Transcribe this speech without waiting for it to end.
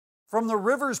From the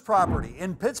Rivers property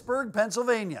in Pittsburgh,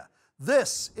 Pennsylvania,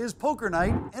 this is Poker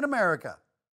Night in America.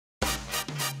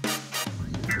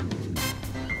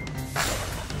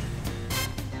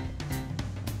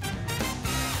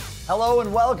 Hello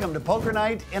and welcome to Poker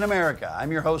Night in America. I'm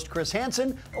your host, Chris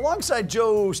Hansen. Alongside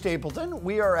Joe Stapleton,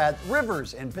 we are at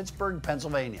Rivers in Pittsburgh,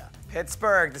 Pennsylvania.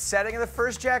 Pittsburgh, the setting of the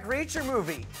first Jack Reacher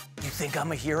movie. You think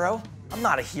I'm a hero? I'm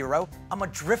not a hero. I'm a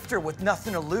drifter with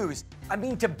nothing to lose. I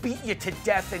mean to beat you to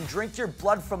death and drink your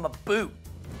blood from a boot.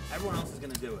 Everyone else is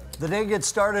gonna do it. The day gets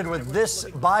started with this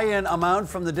buy-in amount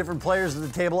from the different players at the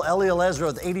table. Eli Elezra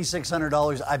with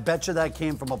 $8,600. I bet you that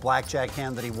came from a blackjack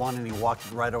hand that he won and he walked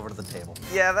it right over to the table.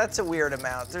 Yeah, that's a weird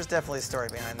amount. There's definitely a story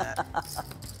behind that.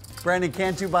 Brandon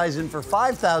Cantu buys in for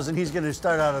 $5,000. He's going to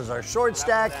start out as our short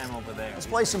stack. Let's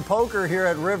play some poker here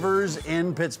at Rivers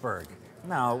in Pittsburgh.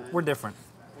 No, we're different.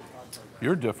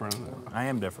 You're different. I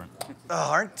am different. Oh,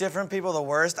 aren't different people the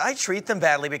worst? I treat them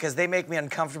badly because they make me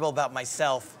uncomfortable about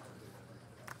myself.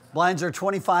 Blinds are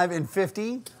 25 and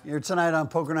 50. Here tonight on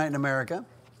Poker Night in America.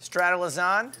 Straddle is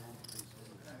on.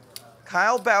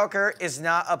 Kyle Bowker is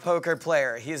not a poker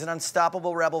player. He's an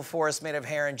unstoppable rebel force made of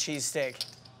hair and cheesesteak.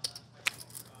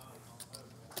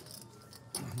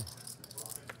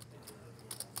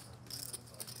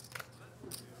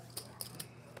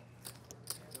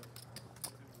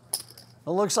 It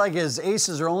looks like his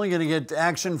aces are only going to get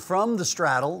action from the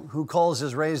straddle, who calls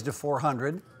his raise to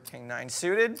 400. King 9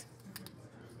 suited.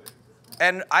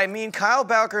 And I mean, Kyle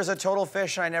Bowker is a total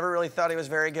fish, and I never really thought he was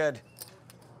very good.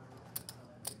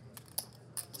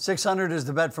 600 is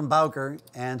the bet from Bowker,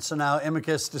 and so now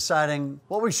Immekus deciding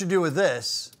what we should do with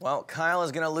this. Well, Kyle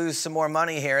is going to lose some more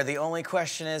money here. The only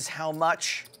question is how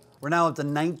much? We're now up to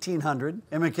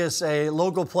 1,900. Immekus, a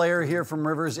local player here from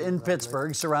Rivers in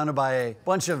Pittsburgh, surrounded by a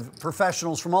bunch of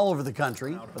professionals from all over the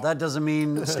country. But that doesn't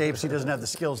mean, Stapes, he doesn't have the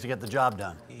skills to get the job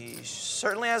done. He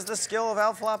certainly has the skill of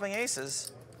outflopping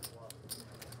aces.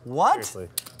 What? Seriously,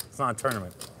 it's not a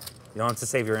tournament. You don't have to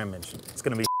save your image. It's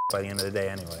gonna be by the end of the day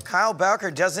anyway. Kyle Bowker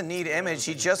doesn't need image.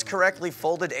 He just correctly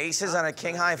folded aces on a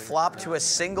king-high flop to a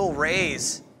single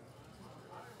raise.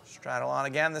 Straddle on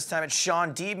again. This time it's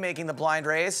Shaun Deeb making the blind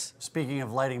raise. Speaking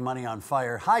of lighting money on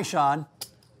fire, hi, Shaun.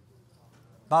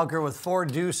 Bowker with 4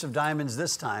 deuce of diamonds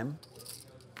this time.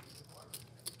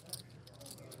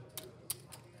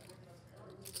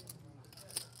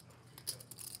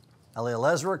 Eli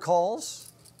Elezra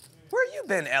calls. Where you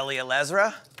been, Eli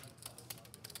Elezra?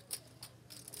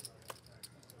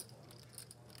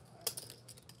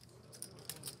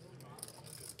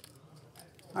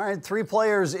 All right, 3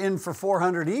 players in for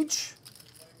 400 each.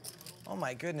 Oh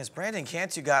my goodness, Brandon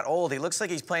Cantu got old. He looks like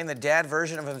he's playing the dad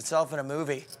version of himself in a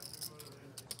movie.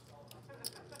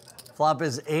 Flop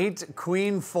is 8,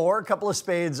 queen 4, a couple of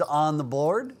spades on the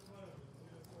board.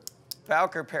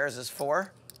 Bowker pairs his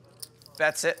 4.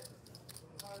 Bets it.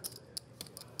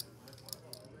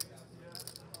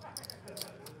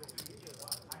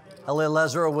 Eli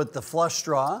Elezra with the flush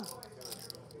draw.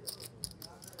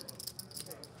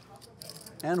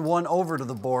 And 1 over to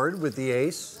the board with the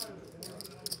ace.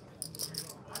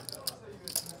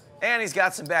 And he's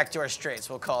got some backdoor straights.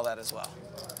 We'll call that as well.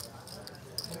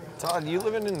 Todd, you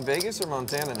living in Vegas or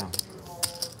Montana now?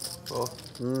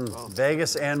 Both.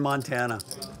 Vegas and Montana.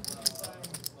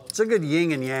 It's a good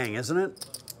yin and yang, isn't it?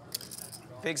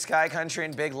 Big sky country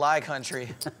and big lie country.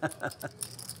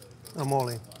 I'm all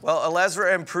in. Well,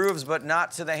 Elezra improves, but not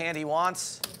to the hand he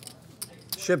wants.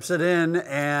 Ships it in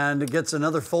and gets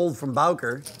another fold from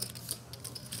Bowker.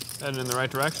 Heading in the right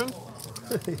direction?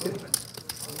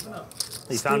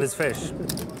 He found his fish.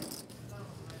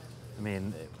 I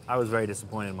mean, I was very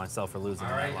disappointed in myself for losing.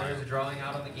 All right, there's a drawing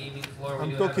out on the gaming floor.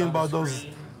 I'm talking about those.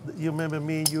 You remember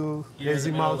me, you,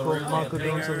 Lazy Marco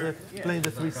Johnson, playing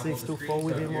the 3-6, 2-4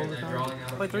 with him all the time?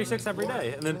 Play 3-6 every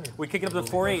day, and then we kick it up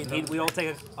to 4-8, and we'd all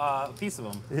take a piece of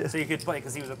him, Yeah. so you could play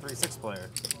because he was a 3-6 player.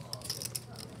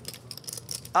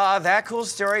 That cool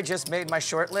story just made my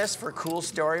short list for Cool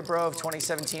Story Bro of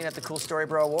 2017 at the Cool Story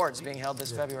Bro Awards being held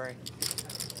this February.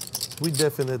 We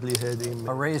definitely had him.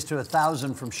 A raise to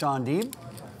 1,000 from Shaun Deeb.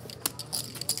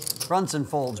 Brunson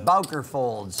folds, Bowker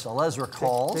folds, Elezra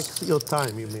calls. Take your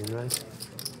time, you mean, right?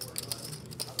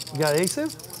 You got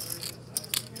aces?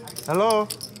 Hello?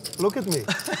 Look at me.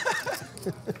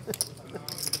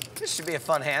 This should be a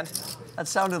fun hand. That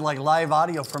sounded like live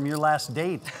audio from your last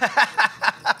date.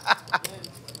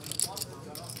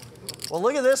 Well,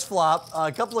 look at this flop.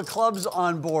 A couple of clubs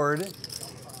on board.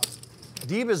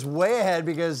 Deeb is way ahead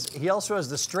because he also has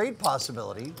the straight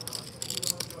possibility.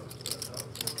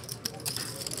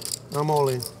 I'm all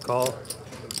in. Call.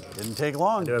 Didn't take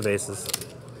long. Do have aces.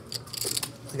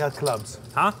 I got clubs.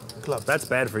 Huh? Club. That's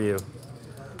bad for you.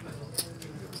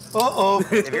 Uh-oh.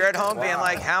 If you're at home being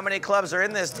like, how many clubs are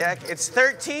in this deck? It's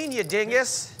 13, you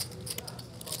dingus.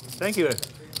 Thank you.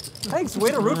 Thanks,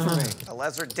 way to root for me.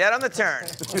 Elezra dead on the turn.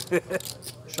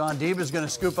 Shaun Deeb is going to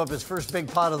scoop up his first big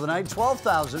pot of the night,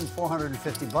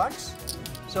 $12,450.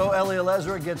 So Eli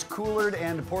Elezra gets coolered,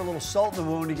 and to pour a little salt in the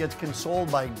wound, he gets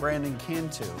consoled by Brandon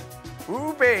Cantu.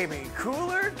 Ooh, baby.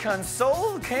 Cooler,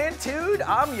 consoled, Cantu'd,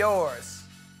 I'm yours.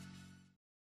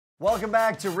 Welcome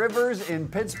back to Rivers in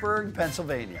Pittsburgh,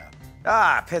 Pennsylvania.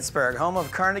 Ah, Pittsburgh, home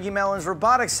of Carnegie Mellon's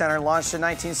Robotics Center, launched in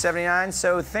 1979,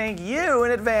 so thank you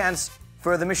in advance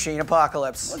for the machine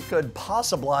apocalypse. What could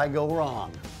possibly go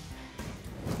wrong?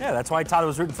 Yeah, that's why Todd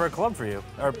was rooting for a club for you,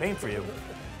 or paint for you.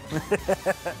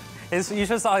 You should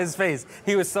have saw his face.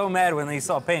 He was so mad when he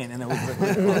saw paint, and it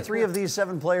was. 3 of these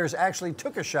 7 players actually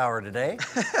took a shower today.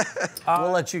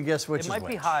 We'll let you guess which is It might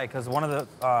which. be high, because one of the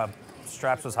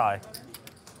straps was high.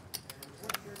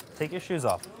 Take your shoes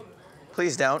off.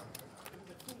 Please don't.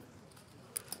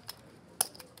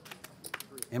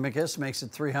 Immekus makes it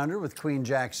 300 with Queen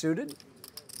Jack suited.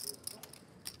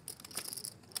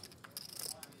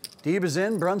 Deeb is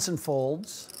in, Brunson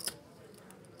folds.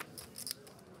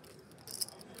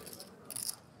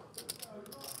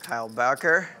 Kyle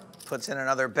Bowker puts in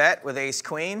another bet with ace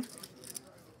queen.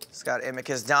 He's got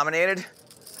Immekus dominated.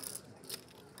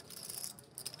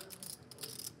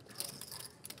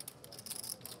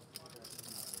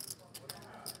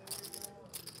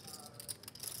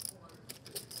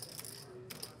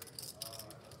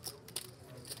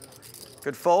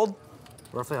 Good fold.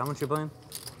 Roughly, how much you playing?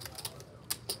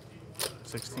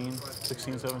 16,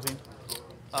 17.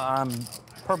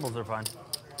 Purples are fine.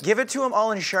 Give it to him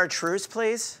all in chartreuse,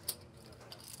 please.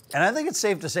 And I think it's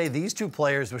safe to say these 2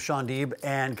 players with Shaun Deeb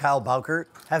and Kyle Bowker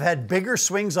have had bigger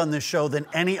swings on this show than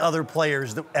any other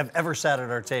players that have ever sat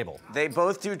at our table. They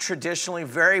both do traditionally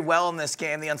very well in this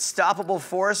game. The unstoppable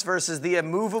force versus the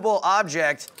immovable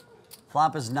object.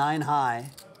 Flop is 9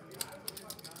 high.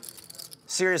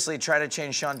 Seriously, try to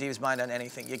change Shaun Deeb's mind on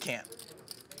anything. You can't.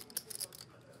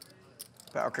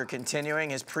 Bowker continuing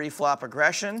his pre-flop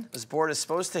aggression. This board is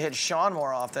supposed to hit Shaun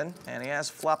more often, and he has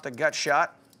flopped a gut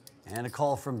shot. And a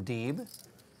call from Deeb.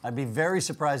 I'd be very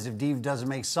surprised if Deeb doesn't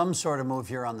make some sort of move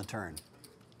here on the turn.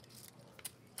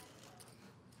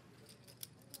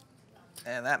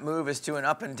 And that move is to an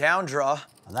up and down draw.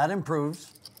 Now that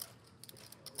improves.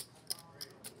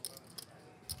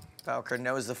 Bowker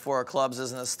knows the 4 of clubs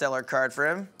isn't a stellar card for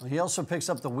him. Well, he also picks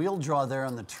up the wheel draw there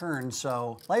on the turn,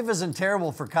 so life isn't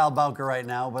terrible for Kyle Bowker right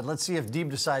now, but let's see if Deeb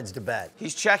decides to bet.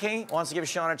 He's checking, wants to give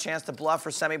Shaun a chance to bluff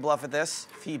or semi-bluff at this.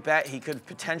 If he bet, he could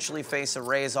potentially face a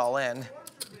raise all in.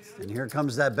 And here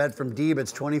comes that bet from Deeb.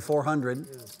 It's 2,400.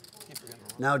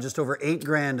 Now just over 8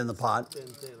 grand in the pot.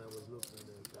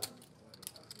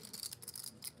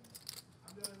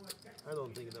 I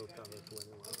don't think that would cover 21.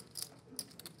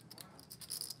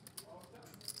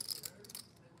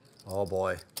 Oh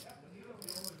boy.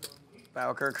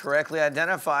 Bowker correctly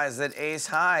identifies that ace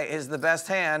high is the best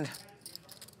hand.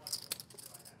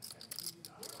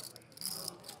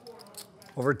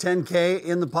 Over 10K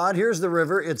in the pot. Here's the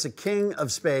river. It's a king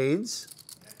of spades.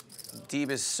 Deeb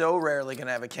is so rarely going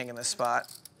to have a king in this spot.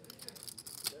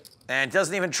 And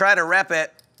doesn't even try to rep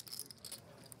it.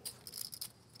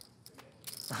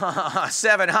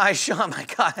 7 high, Shaun. My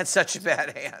God, that's such a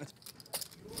bad hand.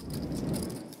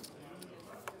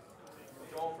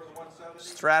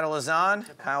 Straddle is on.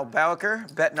 Kyle Bowker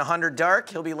betting 100 dark.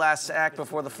 He'll be last to act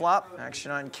before the flop.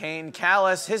 Action on Kane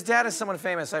Callis. His dad is someone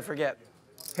famous, I forget.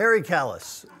 Harry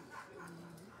Callis,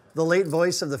 the late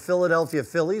voice of the Philadelphia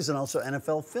Phillies and also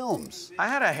NFL films. I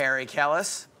had a Harry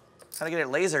Callis. Had to get it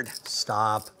lasered.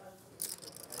 Stop.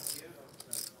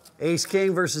 Ace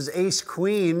King versus Ace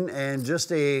Queen, and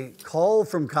just a call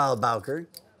from Kyle Bowker.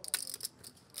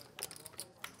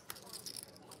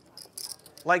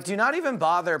 Like, do not even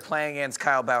bother playing against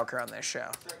Kyle Bowker on this show.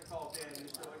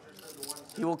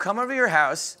 He will come over to your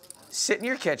house, sit in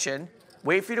your kitchen,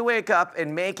 wait for you to wake up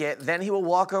and make it, then he will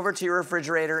walk over to your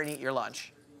refrigerator and eat your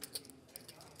lunch.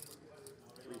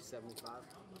 375.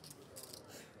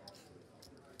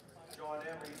 John M,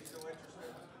 are you still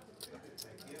interested?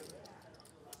 Thank you.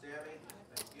 Sammy,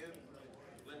 thank you.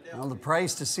 Lindell. Well, the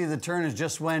price to see the turn has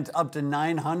just went up to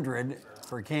 900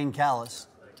 for Kane Callis.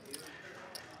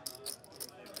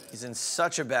 He's in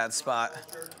such a bad spot.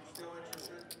 Still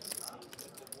interested?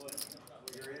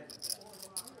 You're in?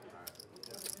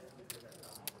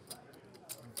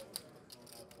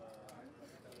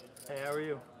 Hey, how are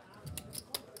you?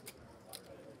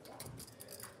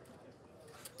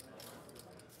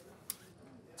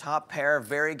 Top pair,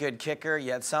 very good kicker,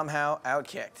 yet somehow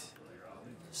outkicked.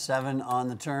 7 on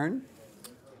the turn.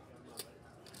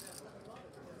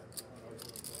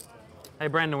 Hey,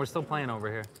 Brandon, we're still playing over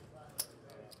here.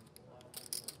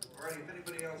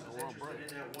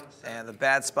 And the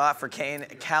bad spot for Kane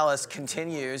Callis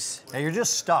continues. Now you're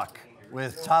just stuck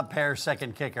with top pair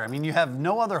second kicker. I mean, you have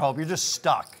no other hope. You're just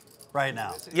stuck right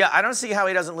now. Yeah, I don't see how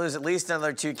he doesn't lose at least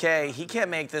another 2K. He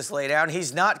can't make this lay down.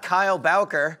 He's not Kyle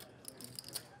Bowker.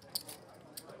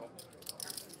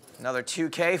 Another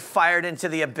 2K fired into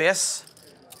the abyss.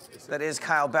 That is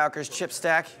Kyle Bowker's chip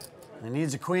stack. He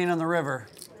needs a queen on the river.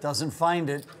 Doesn't find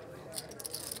it.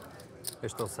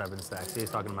 There's still 7 stacks. He's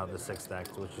talking about the 6 stacks,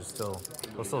 which is still,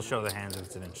 we'll still show the hands if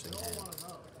it's an interesting hand.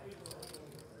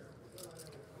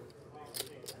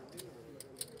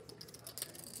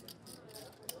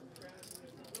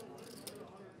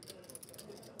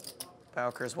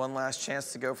 Bowker's one last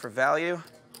chance to go for value.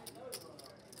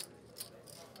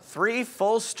 3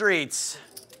 full streets.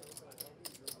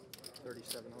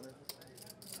 3,700.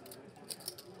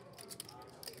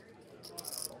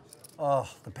 Oh,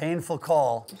 the painful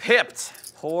call. Pipped.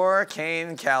 Poor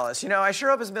Kane Callis. You know, I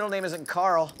sure hope his middle name isn't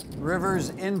Carl. Rivers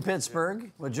in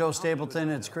Pittsburgh with Joe Stapleton.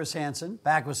 It's Chris Hansen.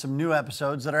 Back with some new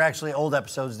episodes that are actually old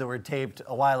episodes that were taped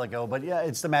a while ago. But yeah,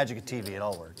 it's the magic of TV. It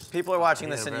all works. People are watching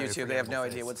this on YouTube. They have no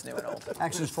idea what's new and old.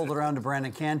 Action's folded around to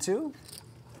Brandon Cantu.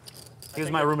 He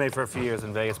was my roommate for a few years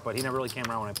in Vegas, but he never really came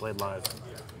around when I played live.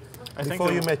 I think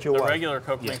Before you met your the wife. regular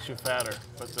Coke makes you fatter,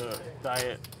 but the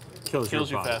diet Kills you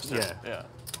body. faster. Yeah. Yeah.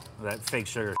 That fake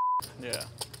sugar. Yeah.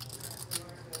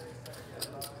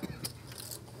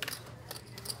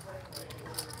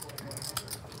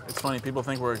 It's funny, people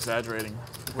think we're exaggerating.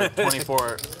 We're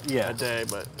 24 a day,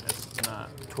 but it's not.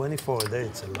 24 a day,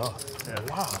 it's a lot. Yeah.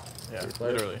 Wow. Yeah,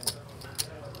 literally.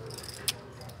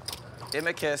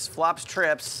 Immekus flops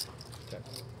trips.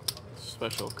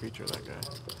 Special creature, that guy.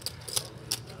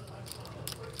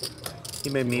 He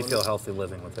made me feel healthy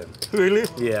living with him. Really?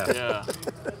 Yeah. Yeah.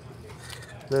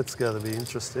 That's gotta be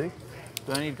interesting.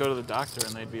 Then he'd go to the doctor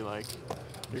and they'd be like,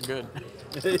 "You're good."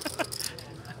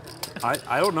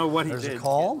 I don't know what he There's did. a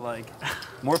call? Like,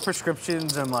 more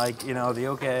prescriptions and like, you know, the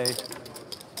okay.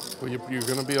 Well, you're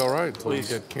going to be all right until you Please.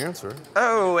 get cancer.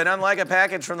 Oh, and unlike a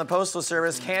package from the Postal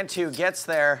Service, Cantu gets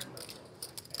there.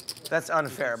 That's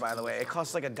unfair, by the way. It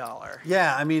costs like $1.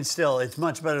 Yeah, I mean, still, it's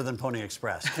much better than Pony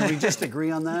Express. Can we just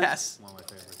agree on that? Yes. One of my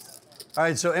favorites. All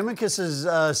right, so Immekus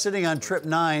is sitting on trip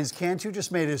 9s. Cantu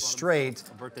just made his straight.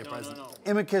 A birthday present.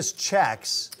 Immekus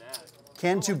checks.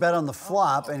 Cantu bet on the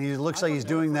flop, and he looks like he's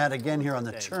doing that again here on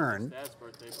the turn.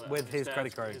 With his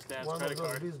credit card. One of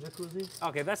those big jacuzzi?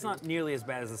 Okay, that's not nearly as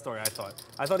bad as the story I thought.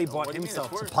 I thought he bought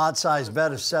himself. Pot-sized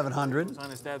bet of 700. On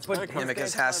his dad's But credit card.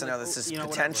 Immekus has to know this is You know,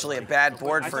 potentially a whatever, bad like-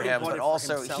 board I for thought he him, bought but it for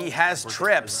also himself he as a has birthday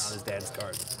trips. present on his dad's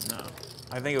card. No.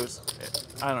 I think it was,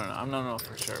 I don't know. I don't know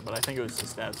for sure, but I think it was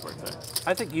his dad's birthday.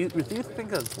 I think do you think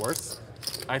that's worse?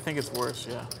 I think it's worse,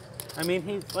 yeah. I mean,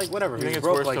 he's like, whatever. You think He's it's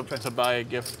broke, worse like, to buy a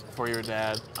gift for your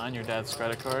dad on your dad's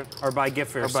credit card? or buy a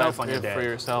gift for Or buy yourself a on your gift dad. for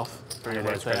yourself for your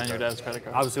dad's birthday credit on your card. dad's credit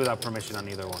card? Obviously without permission on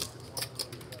either one.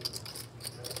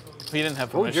 He didn't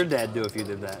have What would your permission. dad do if you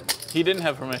did that? He didn't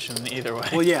have permission either way.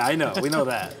 Well, yeah, I know. We know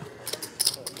that.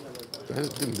 I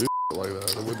didn't do like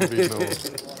that. It wouldn't be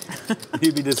no.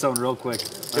 He'd be disowned real quick.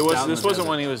 It was. This wasn't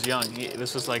when he was young.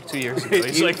 This was like 2 years ago.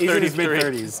 He's like He's in his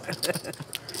 33. mid-30s.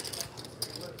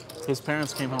 His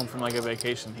parents came home from like a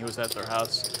vacation. He was at their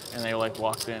house, and they like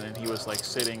walked in, and he was like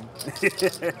sitting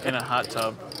in a hot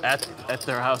tub at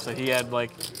their house that he had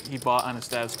like he bought on his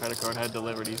dad's credit card, had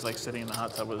delivered. He's like sitting in the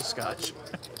hot tub with a scotch.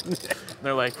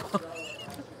 They're like,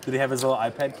 Did he have his little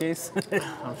iPad case?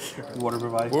 I'm sure. Water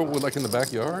provided. What, like in the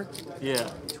backyard? Yeah.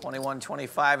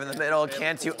 21-25 in the middle.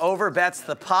 Cantu overbets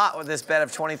the pot with this bet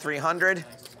of 2,300.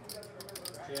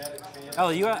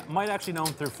 Ellie, you might actually know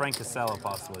him through Frank Casella,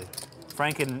 possibly.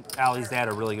 Frank and Allie's dad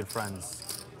are really good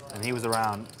friends, and he was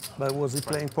around. But was he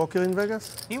playing poker in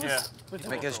Vegas? He was. Yeah.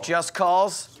 Immekus just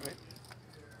calls.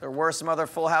 There were some other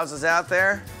full houses out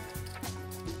there.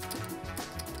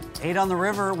 8 on the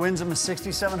river wins him a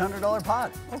 $6,700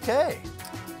 pot. Okay.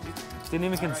 Didn't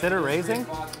even consider raising.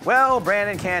 Well,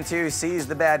 Brandon Cantu sees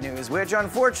the bad news, which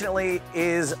unfortunately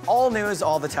is all news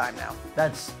all the time now.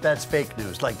 That's fake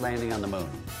news, like landing on the moon.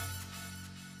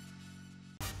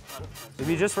 If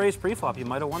you just raised pre-flop, you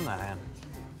might have won that hand.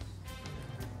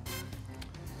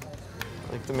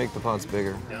 I like to make the pots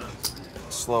bigger.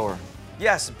 Slower.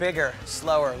 Yes, bigger,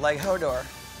 slower, like Hodor.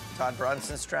 Todd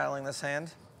Brunson straddling this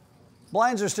hand.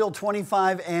 Blinds are still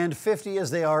 25 and 50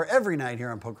 as they are every night here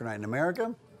on Poker Night in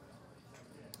America.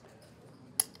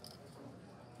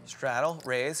 Straddle,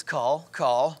 raise, call,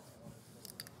 call.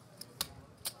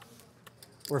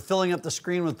 We're filling up the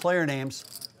screen with player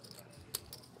names.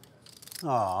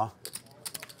 Aw.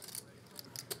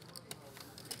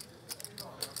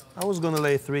 I was gonna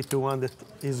lay 3-1 that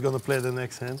he's gonna play the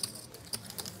next hand.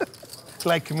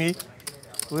 Like me,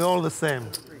 we're all the same.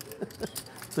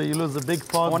 So you lose a big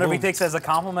pot. I wonder if he boom. takes it as a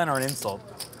compliment or an insult.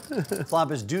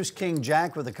 Flop is deuce, king,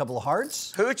 jack with a couple of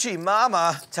hearts. Hoochie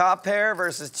mama, top pair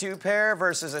versus two pair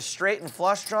versus a straight and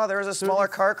flush draw. There was a smaller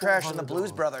car crash in the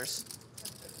Blues Brothers.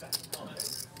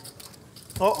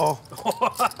 Uh-oh.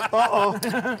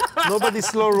 Uh-oh. Nobody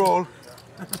slow roll.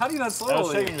 How do you not I was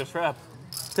slow? checking the trap.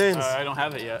 Tens. I don't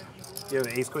have it yet. You have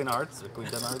ace queen hearts or queen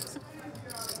 10 hearts?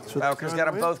 Bowker's got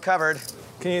them both covered.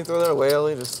 Can you throw that away,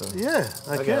 Ellie? Just to... Yeah,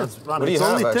 I Okay, can. let's run it. What do you It's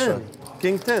have, only 10. actually?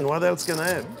 King 10. What else can I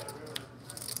have?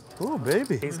 Oh,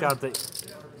 baby. He's got the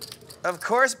Of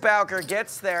course Bowker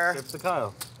gets there. tips to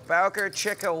Kyle. Bowker,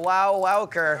 chicka, wow,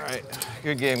 wowker. All right,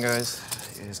 good game, guys.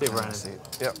 Stay running.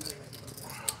 Yep.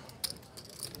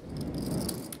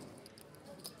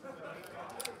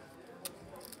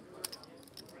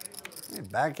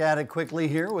 Back at it quickly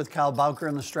here with Kyle Bowker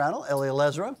in the straddle. Eli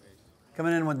Elezra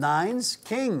coming in with nines.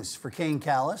 Kings for Kane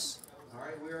Callis. All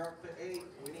right, we're up to 8.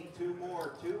 We need 2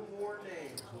 more. 2 more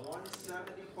names.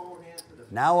 170 forehand to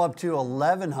the Now up to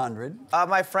 1,100.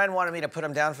 My friend wanted me to put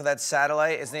him down for that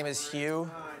satellite. His name is Hugh.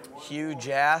 Hugh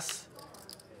Jass.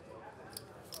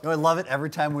 You know, I love it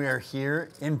every time we are here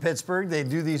in Pittsburgh. They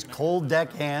do these cold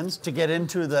deck hands to get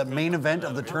into the main event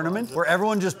of the tournament where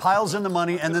everyone just piles in the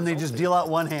money and then they just deal out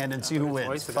one hand and see who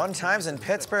wins. Fun times in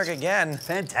Pittsburgh again.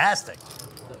 Fantastic.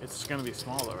 It's gonna be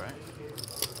small though, right?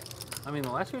 I mean,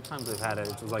 the last few times they've had it,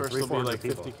 it was like First 300, will be 400 like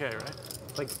people. 50K, right?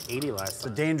 It's like 80 last It's a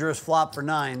time. dangerous flop for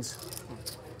nines.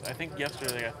 I think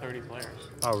yesterday they got 30 players.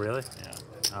 Oh, really? Yeah.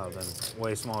 Oh, then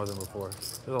way smaller than before.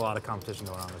 There's a lot of competition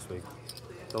going on this week.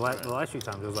 The last few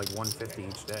times it was like 150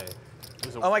 each day.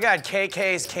 Oh my God,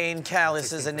 KK's Kane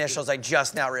Callis' initials. I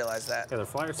just now realized that. Yeah, the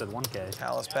flyer said 1K.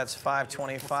 Callis bets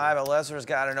 525. Elezra's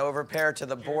got an overpair to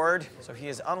the board, so he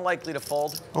is unlikely to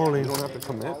fold. Only. You don't have to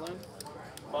commit.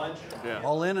 Yeah.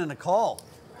 All in and a call.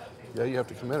 Yeah, you have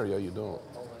to commit or yeah, you don't.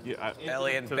 Yeah.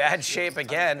 Ellie in bad shape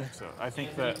again. So I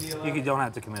think that. You don't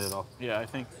have to commit at all. Yeah, I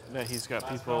think that he's got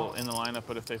people in the lineup,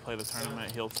 but if they play the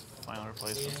tournament, he'll find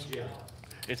replacements.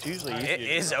 It's usually easy. It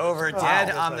is over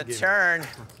dead on the turn.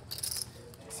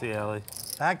 See, Ellie.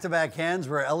 Back-to-back hands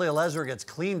where Eli Elezra gets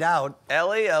cleaned out.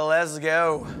 Ellie, let's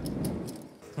go.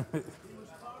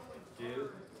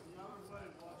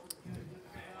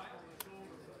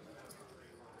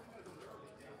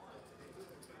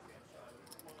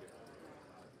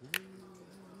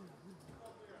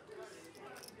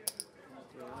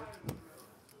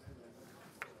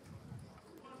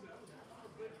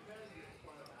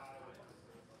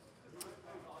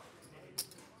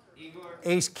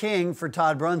 Ace-king for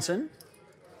Todd Brunson.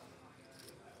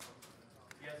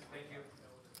 Yes, thank you.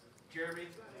 Jeremy,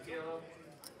 Caleb.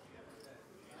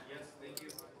 Yes, thank you.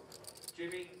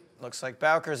 Jimmy. Looks like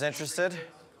Bowker's interested.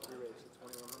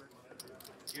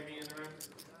 Jimmy in the room.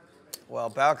 Well,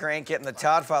 Bowker ain't getting the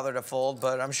Todd father to fold,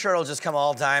 but I'm sure it'll just come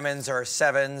all diamonds or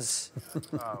sevens.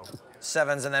 Oh.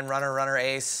 Sevens and then runner, runner,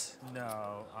 ace.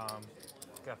 No,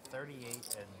 got 38 and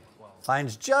 12.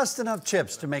 Finds just enough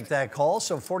chips to make that call,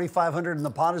 so 4,500 in the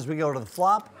pot as we go to the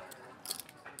flop.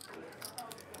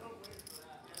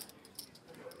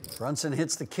 Brunson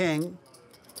hits the king.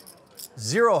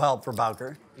 Zero help for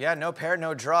Bowker. Yeah, no pair,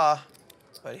 no draw,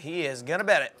 but he is gonna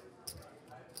bet it.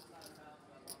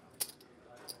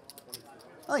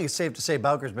 I think it's safe to say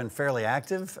Bowker's been fairly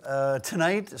active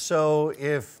tonight, so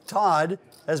if Todd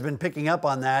has been picking up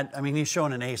on that, I mean, he's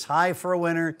shown an ace high for a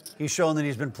winner. He's shown that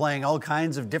he's been playing all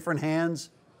kinds of different hands.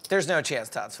 There's no chance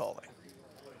Todd's folding.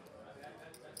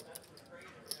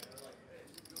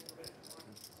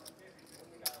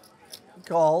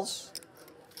 Calls.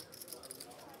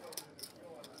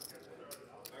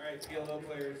 All right, PLO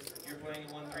players, you're playing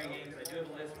 1-3 games. I do have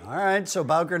a list. All right, so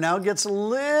Bowker now gets a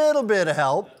little bit of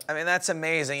help. I mean, that's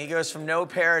amazing. He goes from no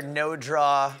pair, no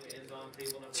draw,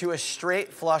 to a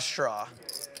straight flush draw.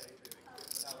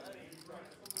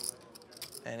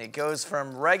 And it goes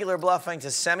from regular bluffing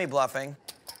to semi-bluffing.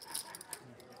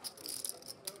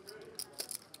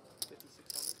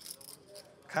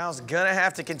 Kyle's gonna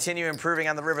have to continue improving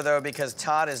on the river though, because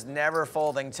Todd is never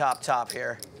folding top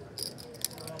here.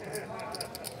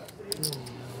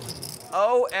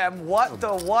 Oh, and what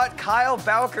the what? Kyle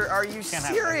Bowker, are you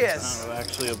serious? It's not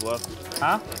actually a bluff.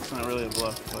 Huh? It's not really a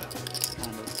bluff, but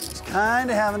kind of. He's kind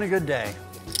of having a good day.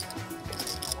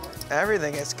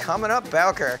 Everything is coming up,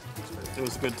 Bowker. It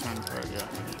was a good turn for it,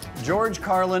 yeah. George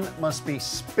Carlin must be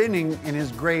spinning in his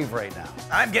grave right now.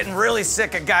 I'm getting really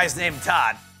sick of guys named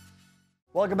Todd.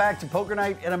 Welcome back to Poker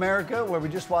Night in America, where we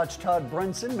just watched Todd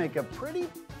Brunson make a pretty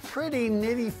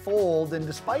nitty fold, and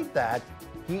despite that,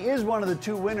 he is one of the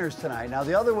 2 winners tonight. Now,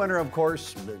 the other winner, of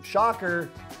course, the shocker,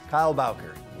 Kyle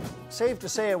Bowker. Safe to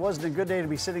say it wasn't a good day to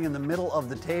be sitting in the middle of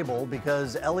the table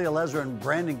because Eli Elezra and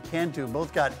Brandon Cantu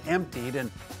both got emptied, and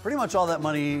pretty much all that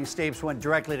money, Stapes, went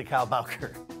directly to Kyle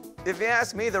Bowker. If you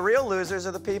ask me, the real losers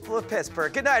are the people of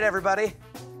Pittsburgh. Good night, everybody.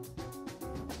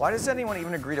 Why does anyone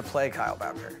even agree to play Kyle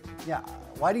Bowker? Yeah,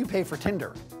 why do you pay for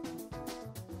Tinder?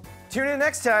 Tune in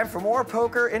next time for more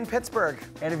poker in Pittsburgh.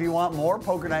 And if you want more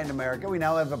Poker Night in America, we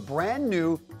now have a brand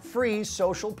new free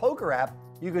social poker app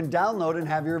you can download and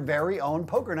have your very own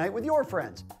poker night with your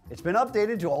friends. It's been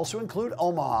updated to also include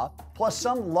Omaha, plus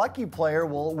some lucky player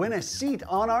will win a seat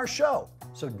on our show.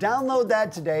 So download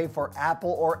that today for Apple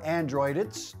or Android.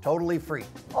 It's totally free.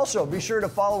 Also, be sure to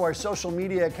follow our social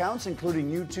media accounts, including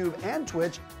YouTube and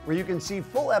Twitch, where you can see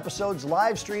full episodes,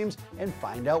 live streams, and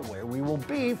find out where we will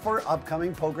be for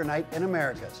upcoming Poker Night in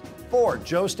Americas. For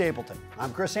Joe Stapleton,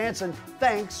 I'm Chris Hansen.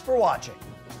 Thanks for watching.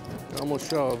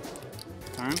 Almost shoved.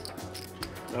 Turn?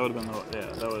 That would have been the,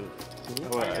 yeah, that would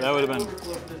have been,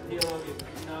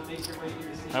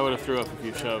 I would have threw up a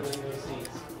few shoves.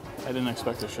 I didn't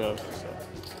expect a shove, so.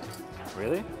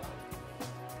 Really?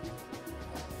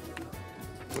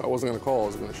 I wasn't gonna call, I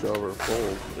was gonna shove or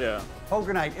fold. Yeah.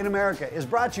 Poker Night in America is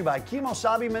brought to you by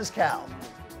Kimosabi Mezcal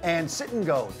and Sit and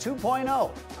Go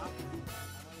 2.0.